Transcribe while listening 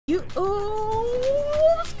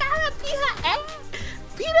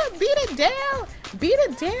down. Beat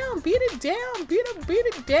it down. Beat it down. Beat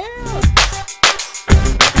it down.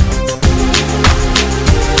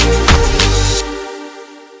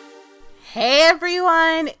 Hey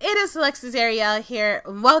everyone, it is Alexis Ariel here.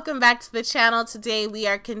 Welcome back to the channel. Today we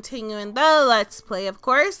are continuing the Let's Play, of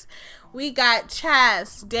course. We got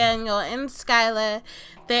Chaz, Daniel, and Skyla.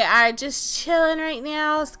 They are just chilling right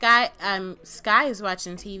now. Sky is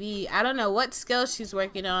watching TV. I don't know what skill she's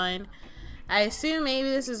working on. I assume maybe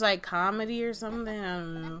this is like comedy or something. I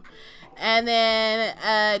don't know. And then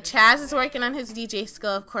Chaz is working on his DJ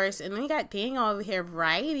skill, of course. And then we got Daniel over here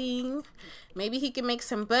writing. Maybe he can make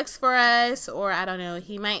some books for us, or I don't know,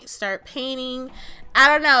 he might start painting. I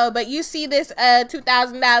don't know, but you see this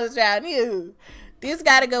 $2,000 round here. This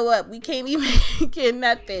gotta go up. We can't be making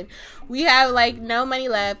nothing. We have like no money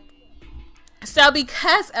left. So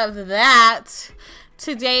because of that,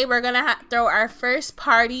 today we're gonna throw our first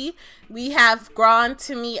party. We have grown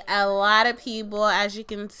to meet a lot of people. As you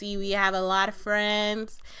can see, we have a lot of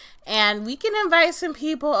friends. And we can invite some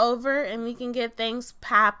people over and we can get things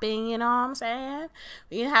popping, you know what I'm saying?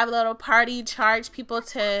 We can have a little party, charge people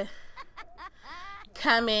to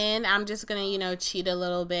come in. I'm just going to, you know, cheat a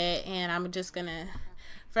little bit. And I'm just going to,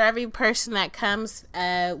 for every person that comes,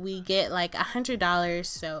 we get like $100.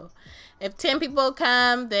 So if 10 people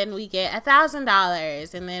come, then we get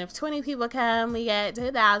 $1,000. And then if 20 people come, we get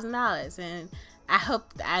 $2,000. And I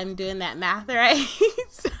hope I'm doing that math right.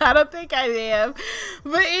 I don't think I am.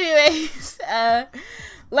 But anyways,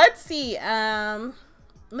 let's see. Look at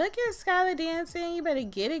Skyla dancing. You better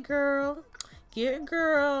get it, girl. Get it,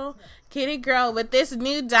 girl. Get it, girl. With this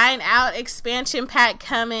new Dine Out expansion pack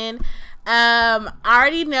coming, I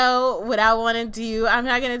already know what I want to do. I'm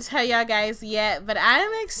not going to tell y'all guys yet, but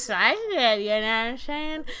I'm excited, you know what I'm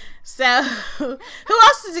saying? So, who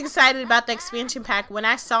else is excited about the expansion pack? When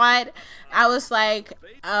I saw it, I was like,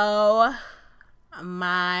 oh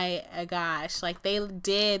my gosh. Like, they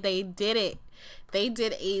did it. They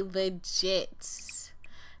did a legit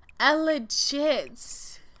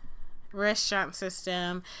restaurant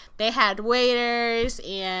system. They had waiters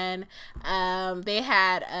and they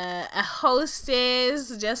had a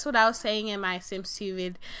hostess, just what I was saying in my Sims 2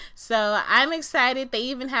 vid. So I'm excited. They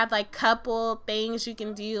even had like couple things you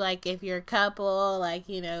can do, like if you're a couple, like,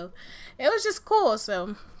 you know, it was just cool.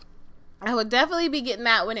 So I would definitely be getting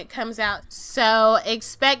that when it comes out. So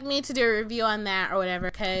expect me to do a review on that or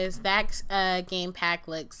whatever, because that game pack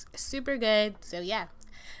looks super good. So yeah.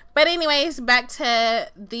 But anyways, back to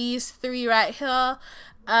these three right here.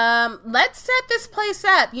 Let's set this place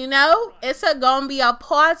up, you know? It's gonna be a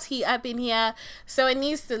party up in here, so it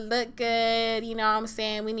needs to look good, you know what I'm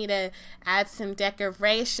saying? We need to add some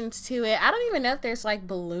decorations to it. I don't even know if there's like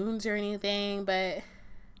balloons or anything, but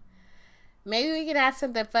maybe we can add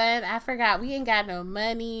something fun. I forgot, we ain't got no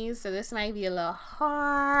money, so this might be a little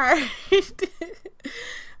hard.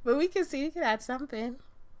 But we can see, we can add something.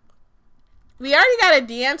 We already got a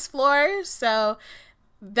dance floor, so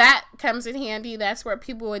that comes in handy. That's where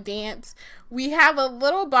people would dance. We have a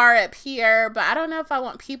little bar up here, but I don't know if I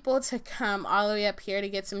want people to come all the way up here to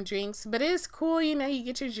get some drinks. But it is cool, you know, you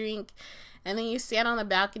get your drink, and then you stand on the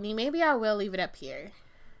balcony. Maybe I will leave it up here.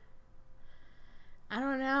 I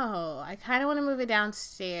don't know. I kind of want to move it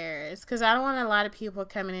downstairs, because I don't want a lot of people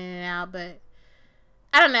coming in and out, but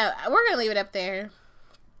I don't know. We're going to leave it up there.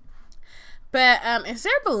 But, is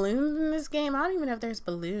there balloons in this game? I don't even know if there's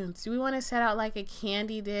balloons. Do we want to set out like a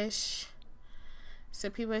candy dish so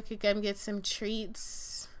people could come get some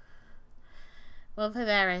treats? We'll put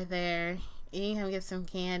that right there. You can come get some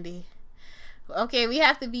candy. Okay, we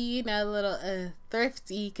have to be, you know, a little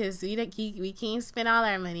thrifty, because we can't spend all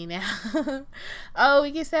our money now. Oh,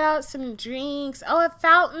 we can set out some drinks. Oh, a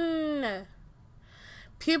fountain.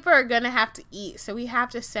 People are going to have to eat, so we have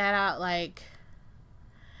to set out like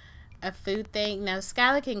a food thing. No,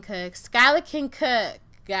 Skyla can cook. Skyla can cook,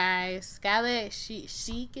 guys. Skyla,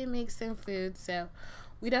 she can make some food, so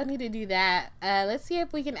we don't need to do that. Let's see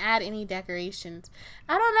if we can add any decorations.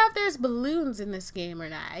 I don't know if there's balloons in this game or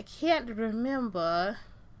not. I can't remember.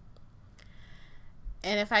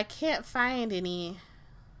 And if I can't find any,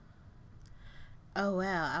 oh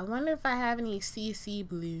well. I wonder if I have any CC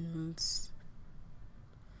balloons.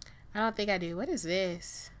 I don't think I do. What is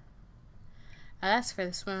this? Oh, that's for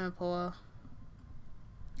the swimming pool.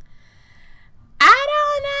 I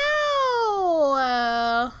don't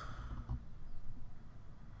know.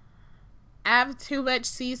 I have too much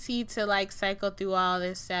CC to like cycle through all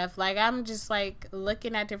this stuff. Like, I'm just like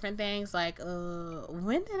looking at different things like,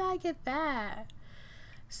 when did I get that?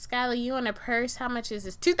 Skyla, you want a purse? How much is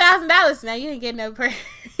this? $2,000. Now you ain't getting no purse.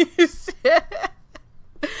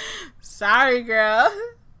 Sorry, girl.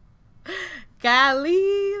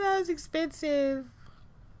 Golly, that was expensive.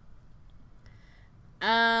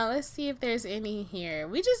 Let's see if there's any here.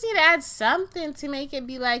 We just need to add something to make it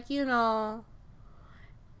be like, you know,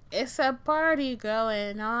 it's a party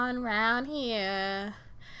going on around here.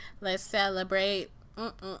 Let's celebrate.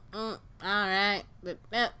 All right. But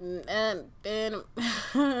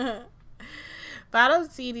I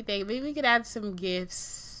don't see anything. Maybe we could add some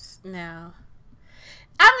gifts now.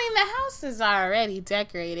 I mean, the house is already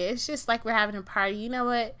decorated. It's just like we're having a party. You know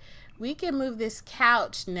what? We can move this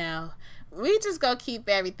couch now. We just gonna keep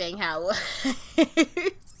everything how it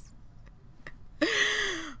was.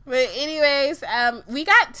 But anyways, we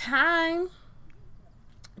got time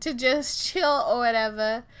to just chill or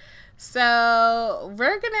whatever. So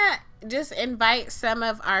we're gonna just invite some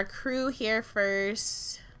of our crew here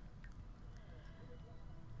first.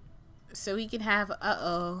 So we can have,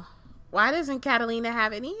 why doesn't Thotalina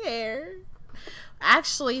have any hair?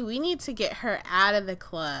 Actually, we need to get her out of the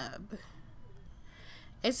club.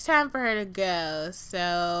 It's time for her to go.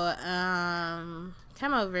 So,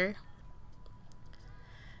 come over.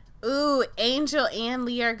 Ooh, Angel and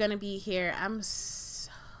Leah are gonna be here. I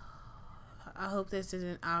hope this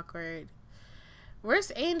isn't awkward.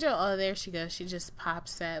 Where's Angel? Oh, there she goes. She just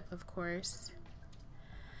pops up, of course.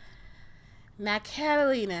 Now,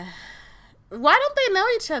 Thotalina. Why don't they know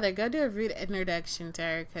each other? Go do a rude introduction to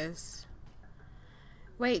her, because...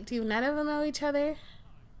 Wait, do none of them know each other?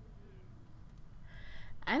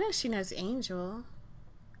 I know she knows Angel.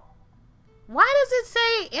 Why does it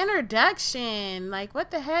say introduction? Like,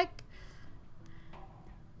 what the heck?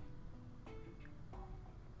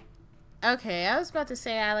 Okay, I was about to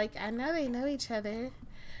say, I know they know each other.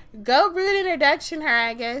 Go rude introduction her,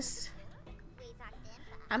 I guess.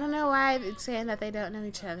 I don't know why it's saying that they don't know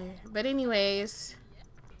each other. But anyways.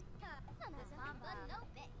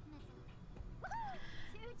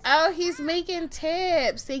 Oh, he's making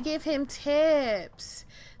tips. They give him tips.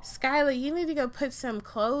 Skyla, you need to go put some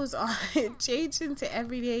clothes on. Change into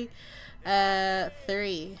everyday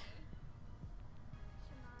 3.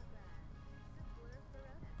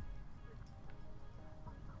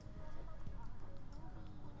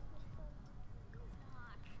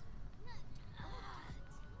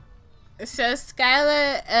 So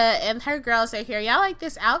Skyla and her girls are here. Y'all like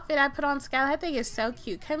this outfit I put on Skyla? I think it's so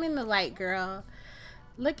cute. Come in the light, girl.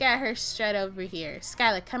 Look at her strut over here.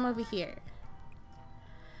 Skyla, come over here.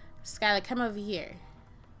 Skyla, come over here.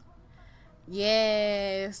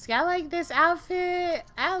 Yes. Y'all like this outfit?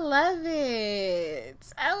 I love it.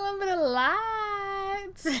 I love it a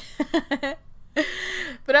lot.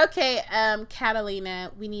 But okay,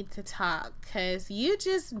 Thotalina, we need to talk, because you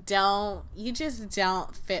just don't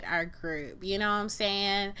fit our group, you know what I'm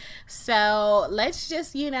saying? So let's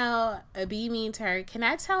just, you know, be mean to her. Can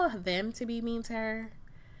I tell them to be mean to her?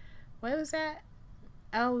 What was that?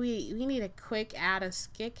 Oh, we need a quick kick out of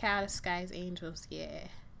Sky's Angels. Yeah,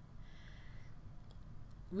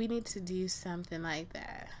 we need to do something like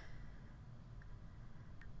that.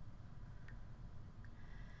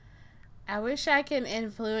 I wish I can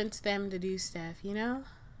influence them to do stuff, you know?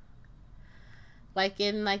 Like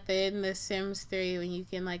in the Sims 3 when you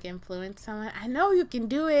can like influence someone. I know you can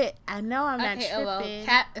do it. I know I'm not tripping. Well,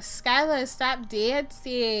 Skyla, stop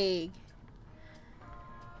dancing.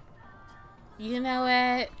 You know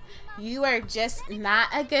what? You are just not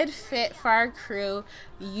a good fit for our crew.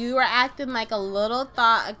 You were acting like a little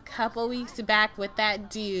thought a couple weeks back with that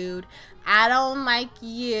dude. I don't like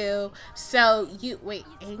you. So you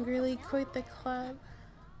angrily quit the club?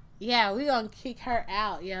 Yeah, we gonna kick her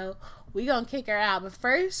out, yo. We gonna kick her out. But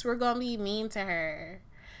first, we're gonna be mean to her.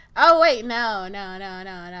 Oh wait, no.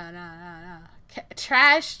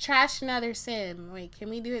 Trash another sim. Wait,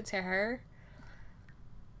 can we do it to her?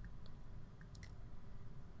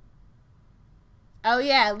 Oh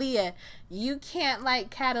yeah, Leah, you can't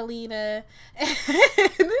like Thotalina.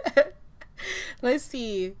 Let's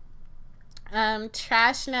see.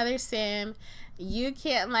 Trash another sim. You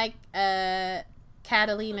can't like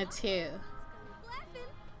Thotalina too.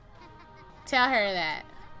 Tell her that.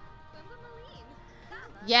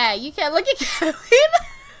 Yeah, you can't look at Thotalina.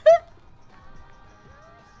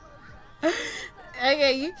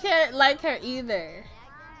 Okay, you can't like her either.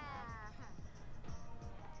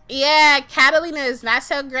 Yeah, Thotalina is not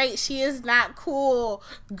so great. She is not cool.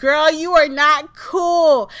 Girl, you are not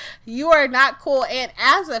cool. You are not cool. And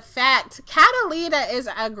as a fact, Thotalina is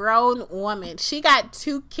a grown woman. She got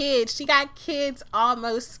 2 kids. She got kids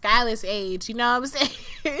almost Skyla's age. You know what I'm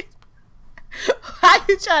saying? Why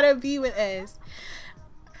you trying to be with us?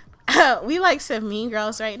 We like some mean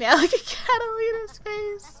girls right now. Look at Thotalina's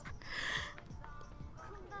face.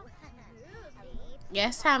 Yeah,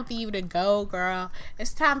 it's time for you to go, girl.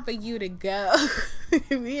 It's time for you to go.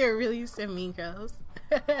 We are really some mean girls.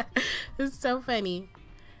 It's so funny.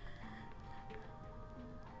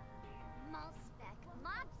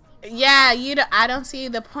 Yeah, I don't see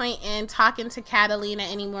the point in talking to Thotalina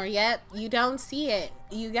anymore. Yep, you don't see it.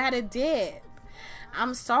 You gotta dip.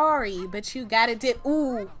 I'm sorry, but you gotta dip.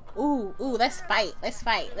 Ooh, ooh, ooh, let's fight. Let's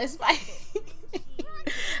fight. Let's fight.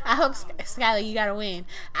 I hope, Skyla, you gotta win.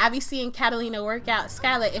 I be seeing Thotalina work out.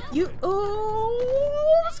 Skyla, if you, ooh,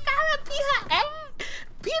 Skyla, beat her ass.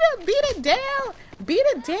 Beat it down. Beat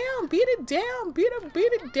it down. Beat it down. Beat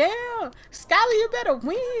it down. Skyla, you better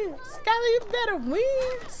win. Skyla, you better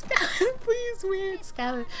win. Skyla, please win.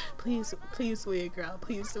 Skyla, please win, girl.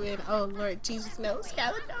 Please win. Oh, Lord Jesus, no.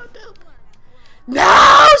 Skyla, no.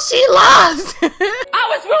 No, she lost. I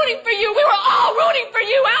was rooting for you. We were all rooting for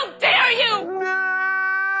you. How dare you?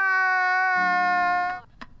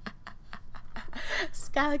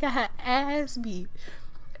 Skyla got her ass beat.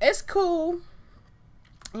 It's cool.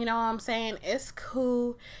 You know what I'm saying? It's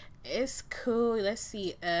cool. It's cool. Let's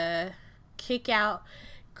see. Kick out.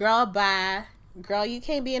 Girl, bye. Girl, you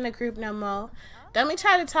can't be in the group no more. Don't be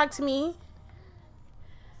trying to talk to me.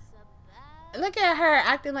 Look at her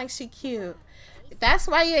acting like she cute. That's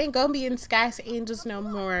why you ain't gonna be in Sky's Angels no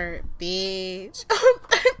more, bitch.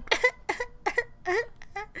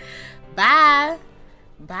 Bye.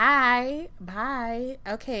 Bye. Bye.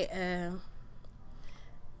 Okay,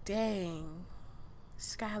 dang.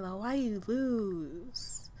 Skyla, why you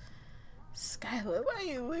lose? Skyla, why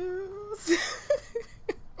you lose?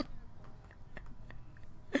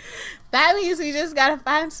 That means we just gotta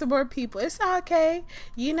find some more people. It's okay.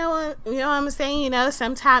 You know what I'm saying? You know,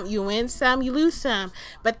 sometimes you win some, you lose some.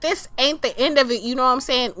 But this ain't the end of it. You know what I'm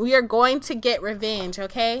saying? We are going to get revenge,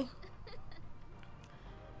 okay?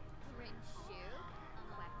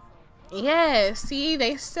 Yeah, see,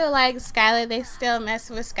 they still like Skyla. They still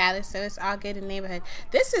messing with Skyla, so it's all good in the neighborhood.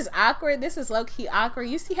 This is awkward. This is low-key awkward.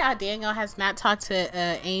 You see how Daniel has not talked to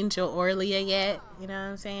Angel or Leah yet? You know what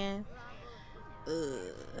I'm saying?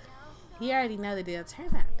 He already know the deal. Turn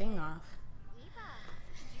that thing off.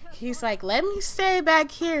 He's like, let me stay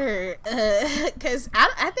back here. Because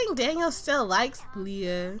I think Daniel still likes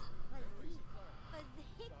Leah.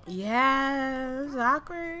 Yeah, it's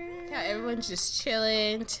awkward. Yeah, everyone's just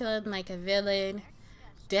chilling like a villain.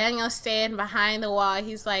 Daniel staying behind the wall.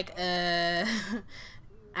 He's like, I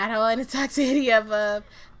don't want to talk to any of them.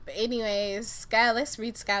 But anyways, Sky, let's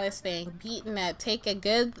read Skyla's thing. Beaten up. Taking a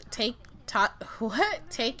good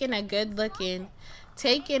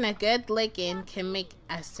licking can make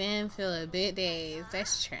a sin feel a bit dazed.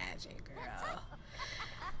 That's tragic, girl.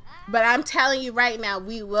 But I'm telling you right now,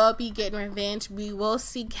 we will be getting revenge. We will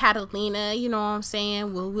see Thotalina, you know what I'm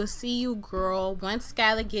saying? We'll see you, girl. Once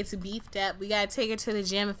Skyla gets beefed up, we gotta take her to the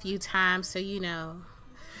gym a few times so, you know,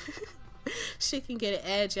 she can get an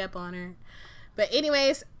edge up on her. But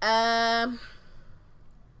anyways, I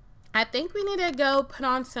think we need to go put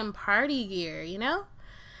on some party gear, you know?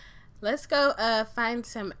 Let's go find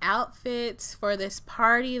some outfits for this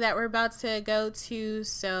party that we're about to go to.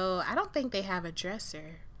 So I don't think they have a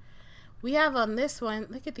dresser. We have on this one,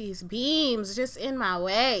 look at these beams just in my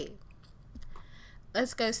way.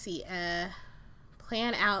 Let's go see.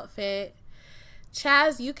 Plan outfit.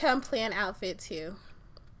 Chaz, you come plan outfit too.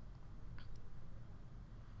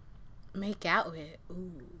 Make out with.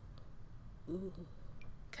 Ooh. Ooh.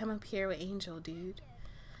 Come up here with Angel, dude.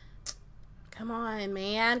 Come on,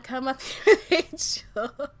 man. Come up here with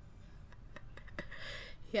Angel.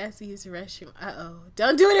 He has to use the restroom. Uh-oh.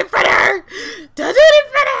 Don't do it in front of her! Don't do it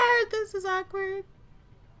in front of her! This is awkward.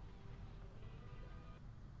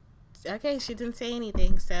 Okay, she didn't say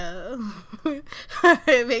anything, so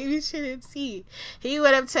maybe she didn't see. He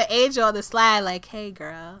went up to Angel on the slide like, hey,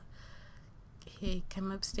 girl. Hey, come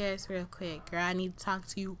upstairs real quick. Girl, I need to talk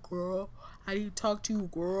to you, girl. I need to talk to you,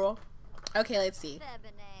 girl. Okay, let's see.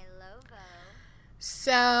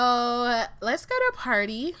 So, let's go to a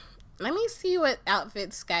party. Let me see what outfit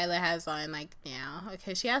Skyla has on, like, now.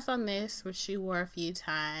 Okay, she has on this, which she wore a few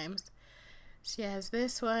times. She has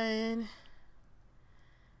this one.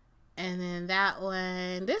 And then that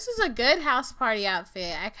one. This is a good house party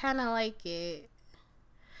outfit. I kind of like it.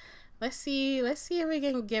 Let's see if we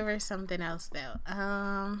can give her something else, though.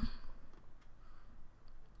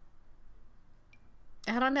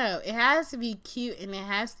 I don't know. It has to be cute and it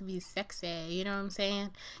has to be sexy. You know what I'm saying?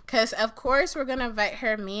 Because, of course, we're going to invite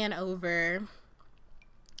her man over.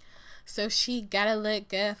 So she got to look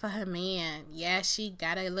good for her man. Yeah, she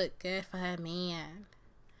got to look good for her man.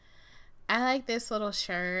 I like this little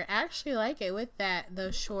shirt. I actually like it with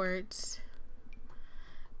those shorts.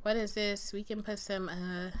 What is this? We can put some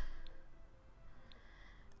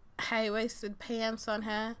high-waisted pants on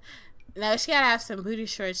her. No, she gotta have some booty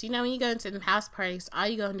shorts. You know, when you go into them house parties, all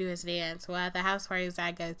you gonna do is dance. Well, at the house parties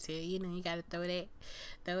I go to, you know, you gotta throw it.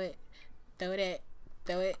 Why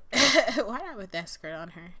not with that skirt on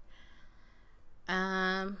her?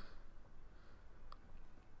 I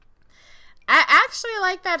actually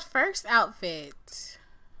like that first outfit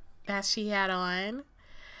that she had on.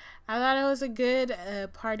 I thought it was a good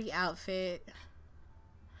party outfit.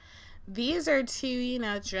 These are two, you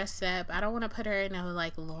know, dress up. I don't want to put her in a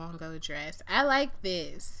like longo dress. I like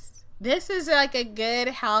this. This is like a good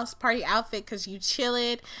house party outfit because you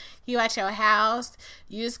chillin', you at your house,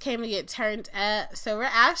 you just came to get turned up. So we're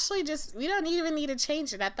actually just, we don't even need to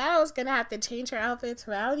change it. I thought I was going to have to change her outfits,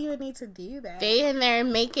 but I don't even need to do that. They in there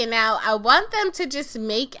making out. I want them to just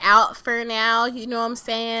make out for now, you know what I'm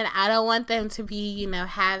saying? I don't want them to be, you know,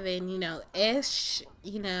 having, you know, ish.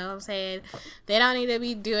 You know what I'm saying? They don't need to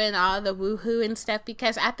be doing all the woohoo and stuff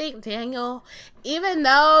because I think Daniel, even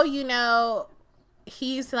though, you know,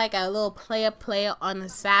 he's like a little player on the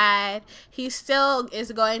side, he still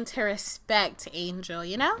is going to respect Angel,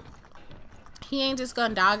 you know? He ain't just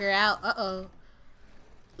gonna dog her out. Uh-oh.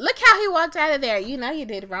 Look how he walked out of there. You know you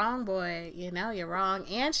did wrong, boy. You know you're wrong.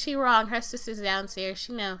 And she wrong. Her sister's downstairs.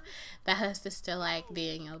 She know that her sister like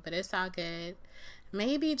Daniel, but it's all good.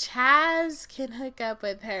 Maybe Chaz can hook up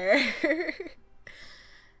with her.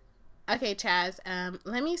 Okay, Chaz.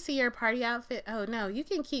 Let me see your party outfit. Oh, no. You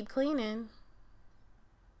can keep cleaning.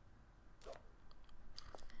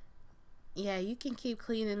 Yeah, you can keep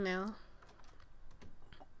cleaning now.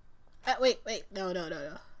 Wait. No.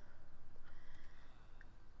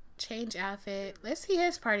 Change outfit. Let's see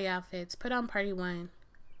his party outfits. Put on party 1.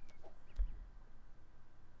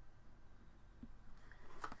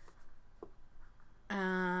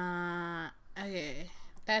 Okay.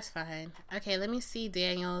 That's fine. Okay, let me see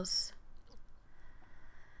Daniel's.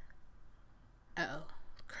 Uh-oh.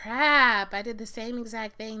 Crap. I did the same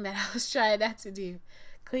exact thing that I was trying not to do.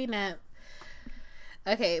 Clean up.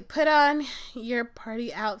 Okay, put on your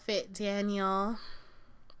party outfit, Daniel.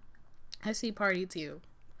 I see party 2.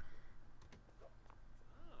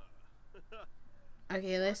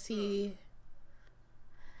 Okay, let's see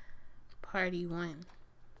party 1.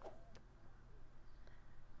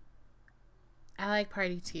 I like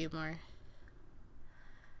party 2 more.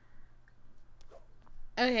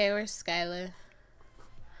 Okay, where's Skyla?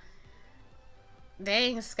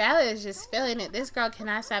 Dang, Skyla is just feeling it. This girl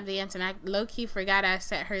cannot stop dancing. I low-key forgot I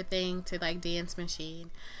set her thing to like dance machine.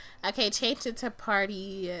 Okay, change it to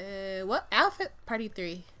party what outfit? Party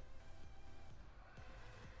 3.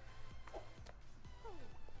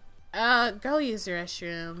 Go use the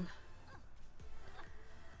restroom.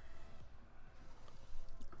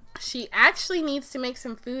 She actually needs to make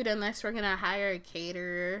some food unless we're gonna hire a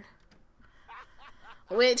caterer.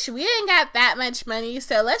 Which we ain't got that much money,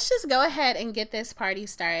 so let's just go ahead and get this party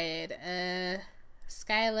started.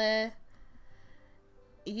 Skyla,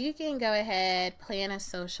 you can go ahead, plan a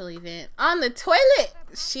social event on the toilet.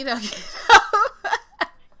 She don't get up.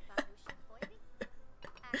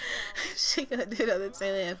 She gonna do it on the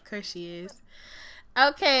toilet. Of course she is.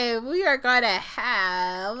 Okay, we are gonna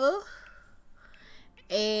have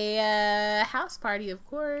a house party, of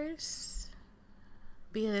course.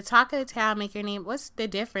 Be the talk of the town, make your name. What's the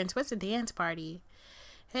difference? What's a dance party?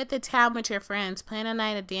 Hit the town with your friends. Plan a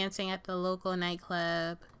night of dancing at the local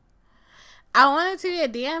nightclub. I want it to be a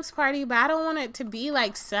dance party, but I don't want it to be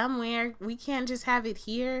like somewhere. We can't just have it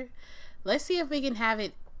here. Let's see if we can have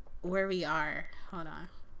it where we are. Hold on.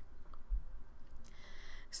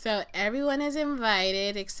 So everyone is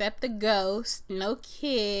invited except the ghost. No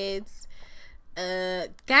kids.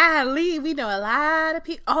 Golly, we know a lot of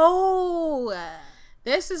people. Oh,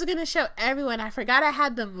 this is gonna show everyone. I forgot I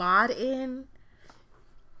had the mod in.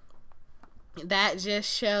 That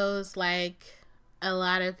just shows like a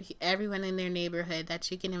lot of everyone in their neighborhood that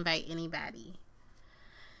you can invite anybody.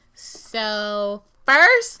 So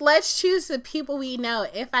first, let's choose the people we know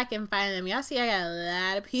if I can find them. Y'all see, I got a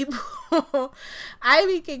lot of people.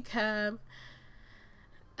 Ivy could come.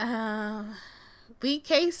 Lee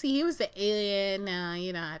Casey, he was the alien. No,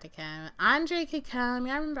 you don't have to come. Andre could come.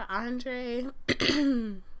 Y'all remember Andre?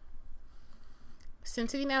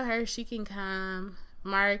 Since we know her, she can come.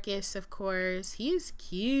 Marcus, of course. He's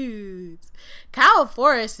cute. Kyle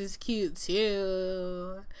Forrest is cute,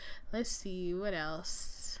 too. Let's see. What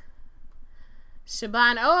else?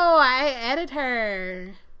 Shaban. Oh, I added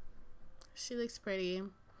her. She looks pretty.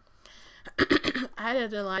 I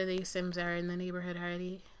added a lot of these Sims that are in the neighborhood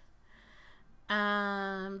already.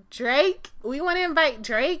 Drake. We want to invite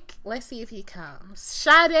Drake. Let's see if he comes.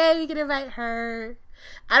 Sade, we can invite her.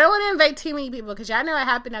 I don't want to invite too many people because y'all know what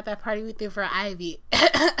happened at that party we threw for Ivy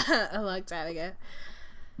a long time ago.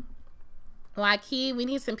 Joaquin, we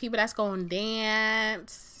need some people that's going to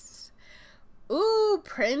dance. Ooh,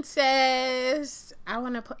 Princess. I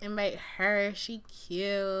want to invite her. She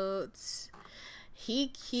cute. He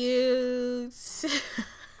cute.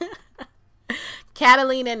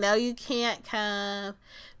 Catalina, no, you can't come.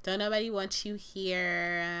 Don't nobody want you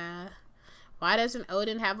here. Why doesn't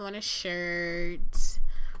Odin have on a shirt?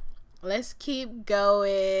 Let's keep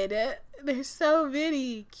going. There's so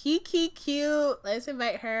many. Kiki cute. Let's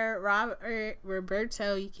invite her. Robert,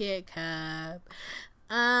 Roberto, you can't come.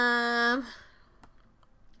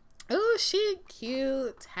 Oh, she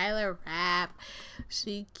cute. Tyler Rapp,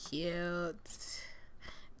 she cute.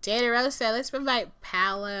 Jada Rosa, let's invite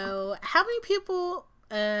Paolo. How many people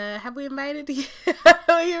have we invited? I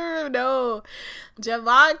don't even know.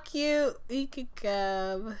 Javon cute. He could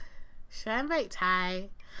come. Should I invite Ty?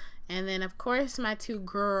 And then, of course, my two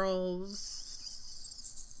girls.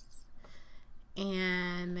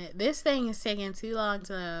 And this thing is taking too long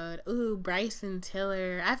to load. Ooh, Bryson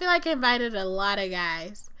Tiller. I feel like I invited a lot of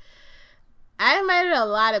guys. I invited a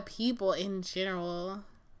lot of people in general.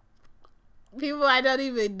 People I don't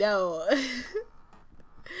even know.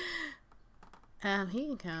 He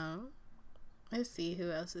can come. Let's see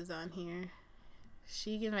who else is on here.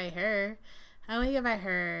 She can invite her. How do we invite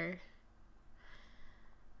her?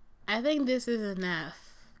 I think this is enough.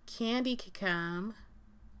 Candy could come.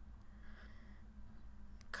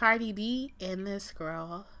 Cardi B and this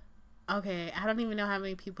girl. Okay, I don't even know how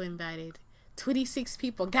many people invited. 26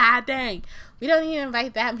 people. God dang. We don't even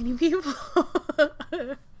invite that many people.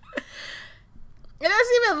 It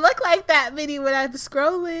doesn't even look like that many when I'm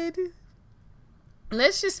scrolling.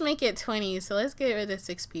 Let's just make it 20. So let's get rid of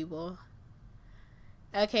 6 people.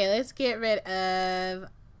 Okay, let's get rid of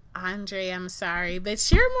Andre. I'm sorry.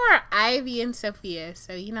 But you're more Ivy and Sophia.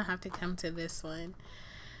 So you don't have to come to this one.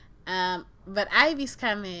 But Ivy's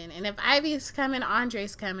coming. And if Ivy's coming,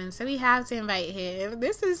 Andre's coming. So we have to invite him.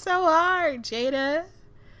 This is so hard. Jada.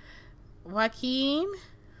 Joaquin.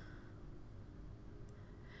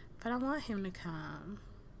 But I want him to come.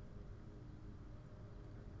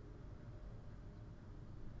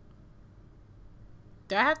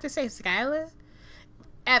 Do I have to say Skyla?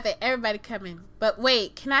 Everybody coming. But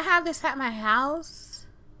wait, can I have this at my house?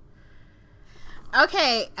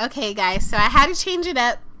 Okay, guys. So I had to change it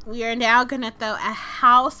up. We are now gonna throw a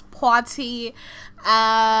house party.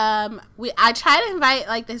 I tried to invite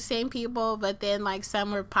like the same people, but then like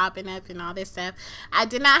some were popping up and all this stuff. I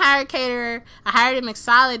did not hire a caterer. I hired a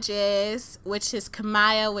mixologist, which is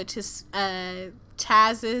Kamaya, which is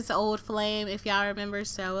Chaz's old flame, if y'all remember.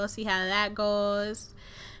 So we'll see how that goes.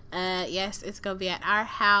 Yes, it's gonna be at our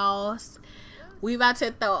house. We about to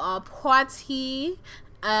throw a party.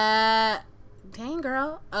 Dang,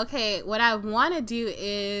 girl. Okay, what I want to do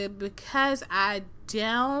is, because I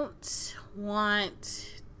don't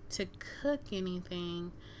want to cook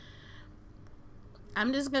anything,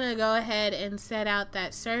 I'm just going to go ahead and set out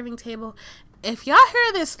that serving table. If y'all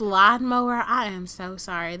hear this lawnmower, I am so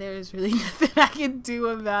sorry. There is really nothing I can do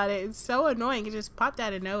about it. It's so annoying. It just popped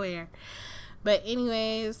out of nowhere. But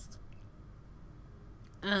anyways,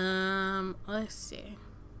 let's see.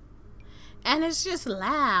 And it's just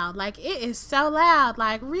loud. Like, it is so loud.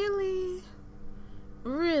 Like, really?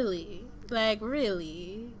 Really? Like,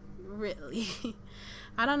 really? Really?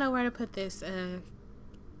 I don't know where to put this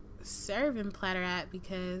serving platter at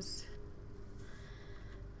because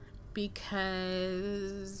the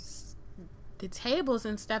tables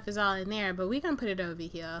and stuff is all in there. But we're going to put it over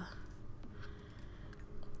here.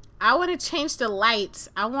 I want to change the lights.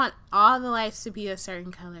 I want all the lights to be a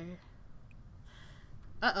certain color.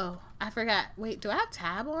 Uh-oh. I forgot. Wait, do I have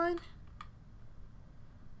tab on?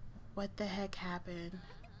 What the heck happened?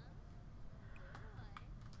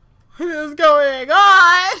 What is going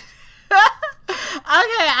on? Okay,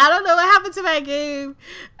 I don't know what happened to my game.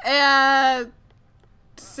 And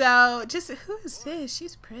so, just, who is this?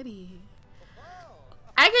 She's pretty.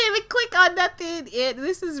 I can't even click on nothing.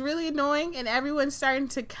 This is really annoying, and everyone's starting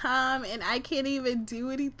to come, and I can't even do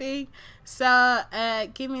anything. So,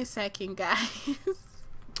 give me a second, guys.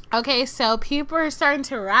 Okay, so people are starting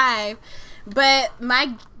to arrive, but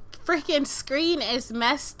my freaking screen is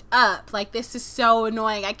messed up. Like, this is so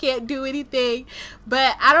annoying. I can't do anything,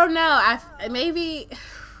 but I don't know.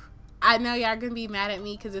 I know y'all gonna be mad at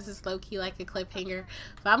me because this is low-key like a cliffhanger,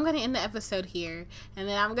 but I'm gonna end the episode here, and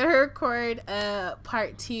then I'm gonna record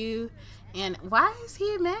part 2, And why is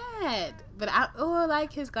he mad? But I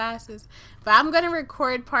like his glasses. But I'm gonna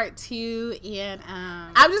record part 2, and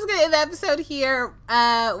I'm just gonna end the episode here.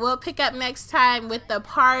 We'll pick up next time with the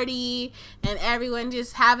party and everyone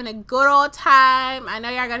just having a good old time. I know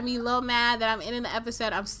y'all gonna be a little mad that I'm ending the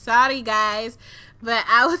episode. I'm sorry, guys, but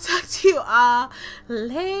I will talk to you all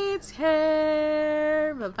later.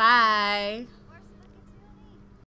 Bye bye.